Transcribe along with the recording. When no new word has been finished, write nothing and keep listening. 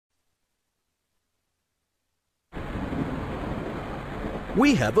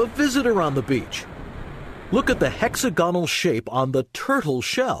We have a visitor on the beach. Look at the hexagonal shape on the turtle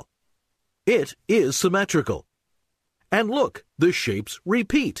shell. It is symmetrical. And look, the shapes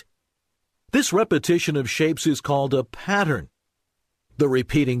repeat. This repetition of shapes is called a pattern. The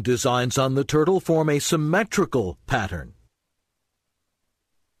repeating designs on the turtle form a symmetrical pattern.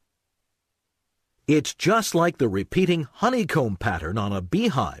 It's just like the repeating honeycomb pattern on a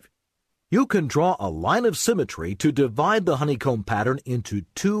beehive. You can draw a line of symmetry to divide the honeycomb pattern into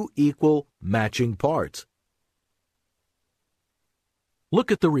two equal matching parts. Look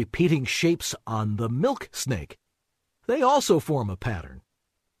at the repeating shapes on the milk snake. They also form a pattern.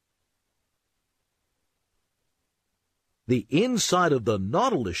 The inside of the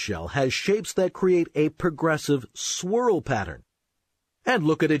nautilus shell has shapes that create a progressive swirl pattern. And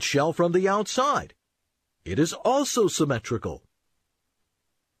look at its shell from the outside. It is also symmetrical.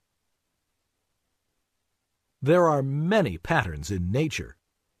 There are many patterns in nature.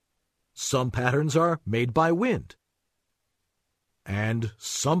 Some patterns are made by wind, and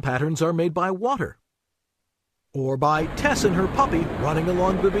some patterns are made by water, or by Tess and her puppy running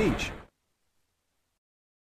along the beach.